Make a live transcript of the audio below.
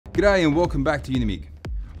G'day and welcome back to Unimig.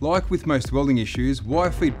 Like with most welding issues,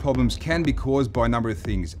 wire feed problems can be caused by a number of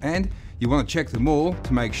things, and you want to check them all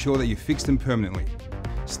to make sure that you fix them permanently.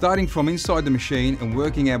 Starting from inside the machine and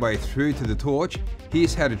working our way through to the torch,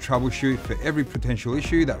 here's how to troubleshoot for every potential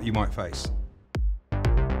issue that you might face.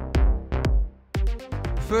 The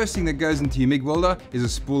first thing that goes into your MIG welder is a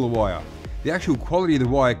spool of wire. The actual quality of the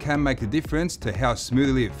wire can make the difference to how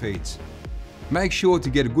smoothly it feeds. Make sure to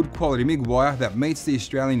get a good quality MIG wire that meets the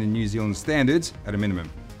Australian and New Zealand standards at a minimum.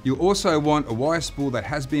 You'll also want a wire spool that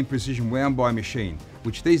has been precision wound by a machine,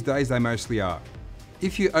 which these days they mostly are.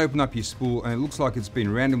 If you open up your spool and it looks like it's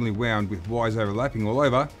been randomly wound with wires overlapping all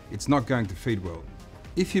over, it's not going to feed well.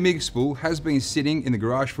 If your MIG spool has been sitting in the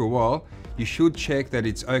garage for a while, you should check that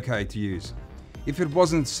it's okay to use. If it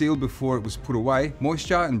wasn't sealed before it was put away,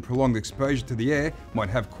 moisture and prolonged exposure to the air might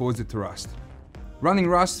have caused it to rust. Running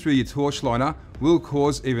rust through your torch liner will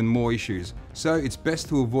cause even more issues, so it's best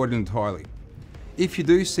to avoid it entirely. If you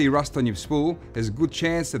do see rust on your spool, there's a good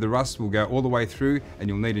chance that the rust will go all the way through and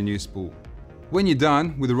you'll need a new spool. When you're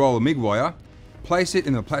done with a roll of MIG wire, place it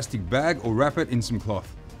in a plastic bag or wrap it in some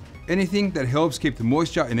cloth. Anything that helps keep the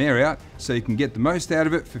moisture and air out so you can get the most out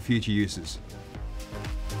of it for future uses.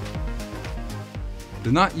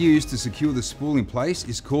 The nut used to secure the spool in place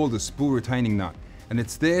is called a spool retaining nut, and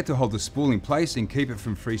it's there to hold the spool in place and keep it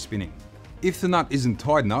from free spinning. If the nut isn't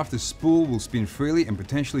tight enough, the spool will spin freely and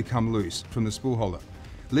potentially come loose from the spool holder,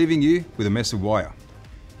 leaving you with a mess of wire.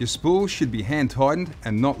 Your spool should be hand tightened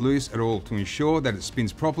and not loose at all to ensure that it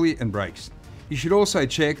spins properly and breaks. You should also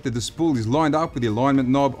check that the spool is lined up with the alignment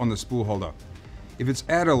knob on the spool holder. If it's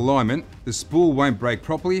out of alignment, the spool won't break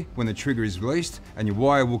properly when the trigger is released and your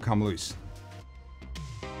wire will come loose.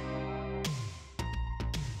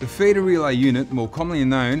 The feeder relay unit, more commonly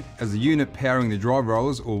known as the unit powering the drive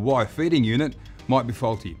rollers or wire feeding unit, might be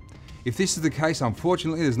faulty. If this is the case,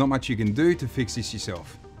 unfortunately there's not much you can do to fix this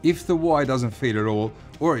yourself. If the wire doesn't feed at all,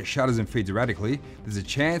 or it shutters and feeds erratically, there's a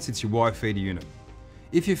chance it's your wire feeder unit.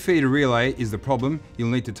 If your feeder relay is the problem, you'll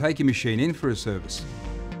need to take your machine in for a service.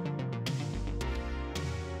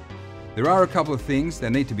 There are a couple of things that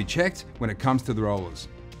need to be checked when it comes to the rollers.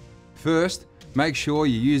 First, make sure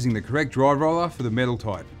you're using the correct drive roller for the metal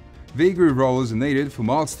type. V-groove rollers are needed for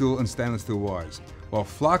mild steel and stainless steel wires, while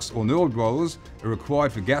flux or knurled rollers are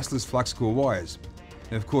required for gasless flux core wires.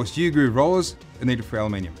 And of course, U-groove rollers are needed for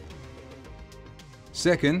aluminium.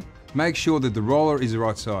 Second, make sure that the roller is the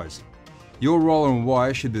right size. Your roller and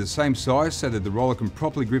wire should be the same size so that the roller can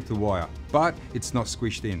properly grip the wire, but it's not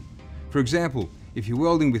squished in. For example, if you're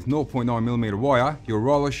welding with 0.9mm wire, your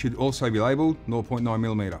roller should also be labelled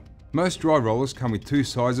 0.9mm. Most drive rollers come with two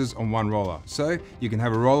sizes on one roller, so you can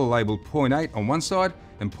have a roller labelled 0.8 on one side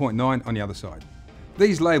and 0.9 on the other side.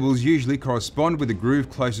 These labels usually correspond with the groove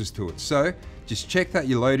closest to it, so just check that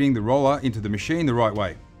you're loading the roller into the machine the right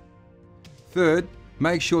way. Third,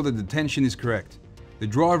 make sure that the tension is correct. The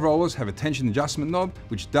drive rollers have a tension adjustment knob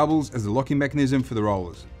which doubles as the locking mechanism for the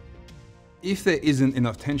rollers. If there isn't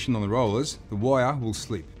enough tension on the rollers, the wire will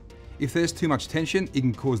slip. If there's too much tension, it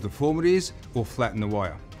can cause deformities or flatten the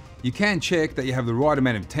wire. You can check that you have the right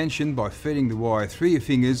amount of tension by feeding the wire through your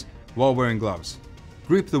fingers while wearing gloves.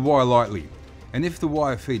 Grip the wire lightly, and if the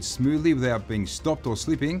wire feeds smoothly without being stopped or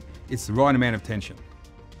slipping, it's the right amount of tension.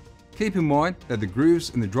 Keep in mind that the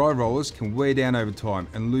grooves in the drive rollers can wear down over time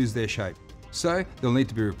and lose their shape, so they'll need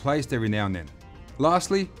to be replaced every now and then.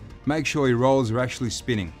 Lastly, make sure your rollers are actually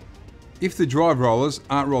spinning. If the drive rollers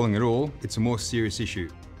aren't rolling at all, it's a more serious issue.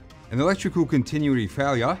 An electrical continuity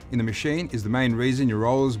failure in the machine is the main reason your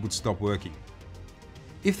rollers would stop working.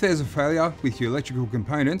 If there's a failure with your electrical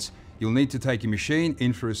components, you'll need to take your machine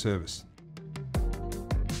in for a service.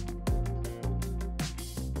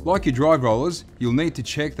 Like your drive rollers, you'll need to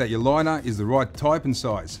check that your liner is the right type and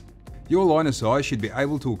size. Your liner size should be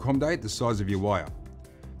able to accommodate the size of your wire.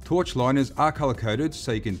 Torch liners are color coded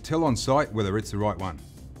so you can tell on site whether it's the right one.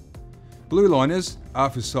 Blue liners are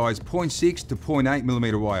for size 0.6 to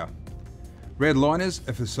 0.8mm wire. Red liners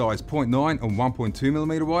are for size 0.9 and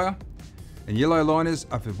 1.2mm wire, and yellow liners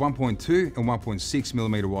are for 1.2 and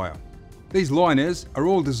 1.6mm wire. These liners are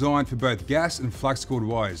all designed for both gas and flux cored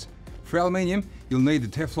wires. For aluminium, you'll need the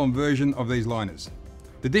Teflon version of these liners.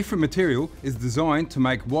 The different material is designed to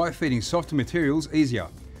make wire feeding softer materials easier.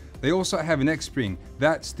 They also have an X-spring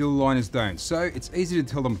that steel liners don't, so it's easy to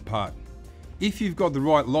tell them apart. If you've got the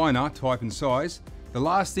right liner type and size, the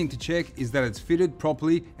last thing to check is that it's fitted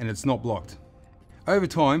properly and it's not blocked. Over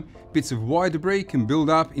time, bits of wire debris can build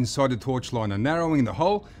up inside the torch liner, narrowing the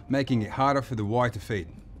hole, making it harder for the wire to feed.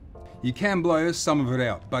 You can blow some of it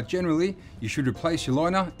out, but generally you should replace your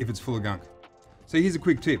liner if it's full of gunk. So here's a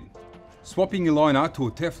quick tip. Swapping your liner to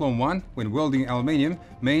a Teflon one when welding aluminium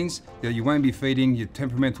means that you won't be feeding your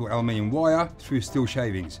temperamental aluminium wire through steel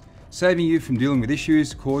shavings, saving you from dealing with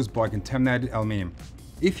issues caused by contaminated aluminium.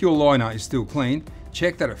 If your liner is still clean,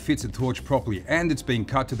 check that it fits the torch properly and it's been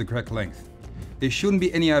cut to the correct length. There shouldn't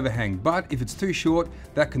be any overhang, but if it's too short,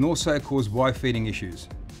 that can also cause wire feeding issues.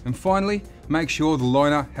 And finally, make sure the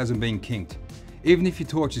liner hasn't been kinked. Even if your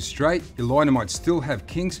torch is straight, your liner might still have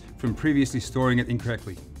kinks from previously storing it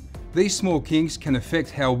incorrectly. These small kinks can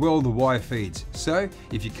affect how well the wire feeds, so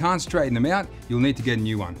if you can't straighten them out, you'll need to get a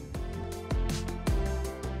new one.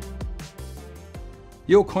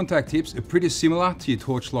 Your contact tips are pretty similar to your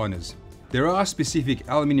torch liners. There are specific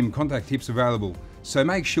aluminium contact tips available, so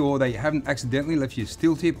make sure that you haven't accidentally left your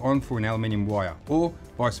steel tip on for an aluminium wire, or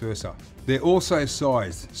vice versa. They're also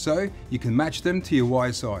sized, so you can match them to your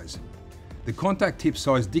wire size. The contact tip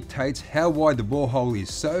size dictates how wide the bore hole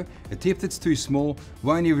is, so a tip that's too small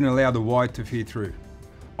won't even allow the wire to feed through.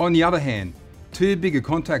 On the other hand, too big a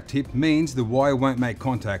contact tip means the wire won't make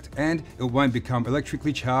contact and it won't become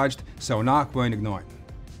electrically charged, so an arc won't ignite.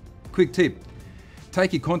 Quick tip,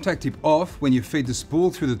 take your contact tip off when you feed the spool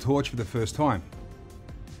through the torch for the first time.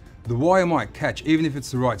 The wire might catch even if it's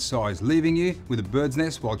the right size, leaving you with a bird's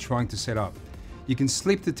nest while trying to set up. You can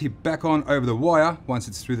slip the tip back on over the wire once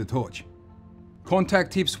it's through the torch.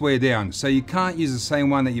 Contact tips wear down, so you can't use the same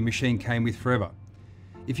one that your machine came with forever.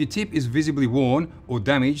 If your tip is visibly worn or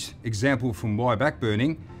damaged, example from wire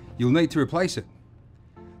backburning, you'll need to replace it.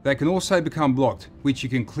 They can also become blocked, which you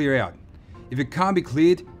can clear out. If it can't be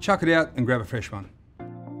cleared, chuck it out and grab a fresh one.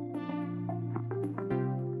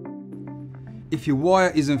 If your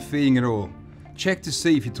wire isn't feeding at all, check to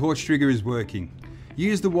see if your torch trigger is working.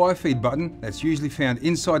 Use the wire feed button that's usually found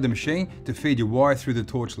inside the machine to feed your wire through the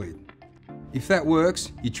torch lead. If that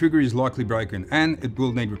works, your trigger is likely broken and it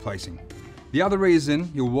will need replacing. The other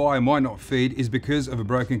reason your wire might not feed is because of a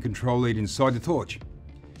broken control lead inside the torch.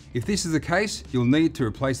 If this is the case, you'll need to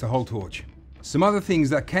replace the whole torch. Some other things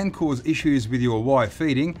that can cause issues with your wire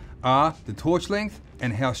feeding are the torch length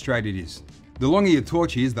and how straight it is. The longer your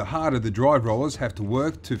torch is, the harder the drive rollers have to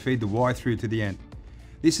work to feed the wire through to the end.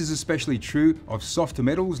 This is especially true of softer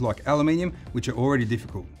metals like aluminium, which are already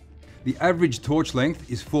difficult. The average torch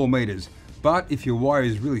length is 4 meters. But if your wire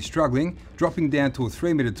is really struggling, dropping down to a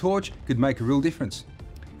 3-meter torch could make a real difference.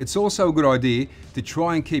 It's also a good idea to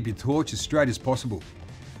try and keep your torch as straight as possible.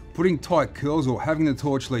 Putting tight curls or having the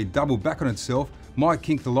torch lead double back on itself might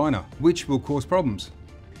kink the liner, which will cause problems.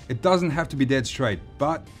 It doesn't have to be dead straight,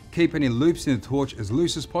 but keep any loops in the torch as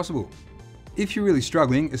loose as possible. If you're really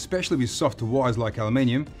struggling, especially with softer wires like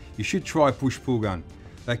aluminium, you should try a push-pull gun.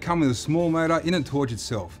 They come with a small motor in the torch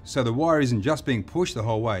itself, so the wire isn't just being pushed the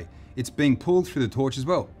whole way. It's being pulled through the torch as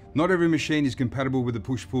well. Not every machine is compatible with a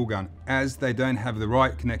push-pull gun, as they don't have the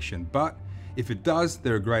right connection, but if it does,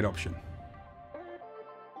 they're a great option.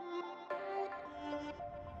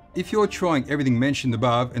 If you're trying everything mentioned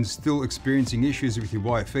above and still experiencing issues with your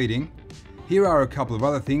wire feeding, here are a couple of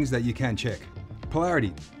other things that you can check.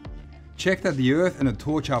 Polarity. Check that the earth and the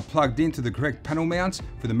torch are plugged into the correct panel mounts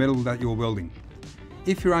for the metal that you're welding.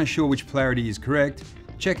 If you're unsure which polarity is correct,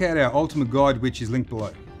 check out our ultimate guide, which is linked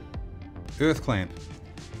below. Earth clamp.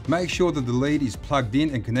 Make sure that the lead is plugged in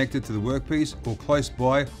and connected to the workpiece or close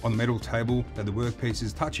by on the metal table that the workpiece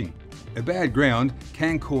is touching. A bad ground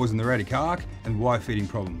can cause an erratic arc and wire feeding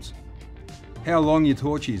problems. How long your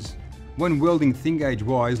torch is. When welding thin gauge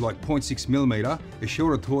wires like 0.6mm, a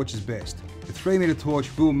shorter torch is best. A 3-meter torch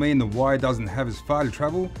will mean the wire doesn't have as far to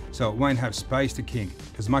travel, so it won't have space to kink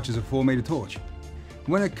as much as a 4-meter torch.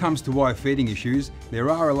 When it comes to wire feeding issues, there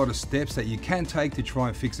are a lot of steps that you can take to try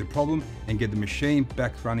and fix the problem and get the machine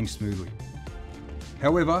back running smoothly.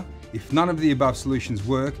 However, if none of the above solutions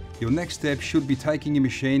work, your next step should be taking your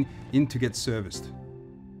machine in to get serviced.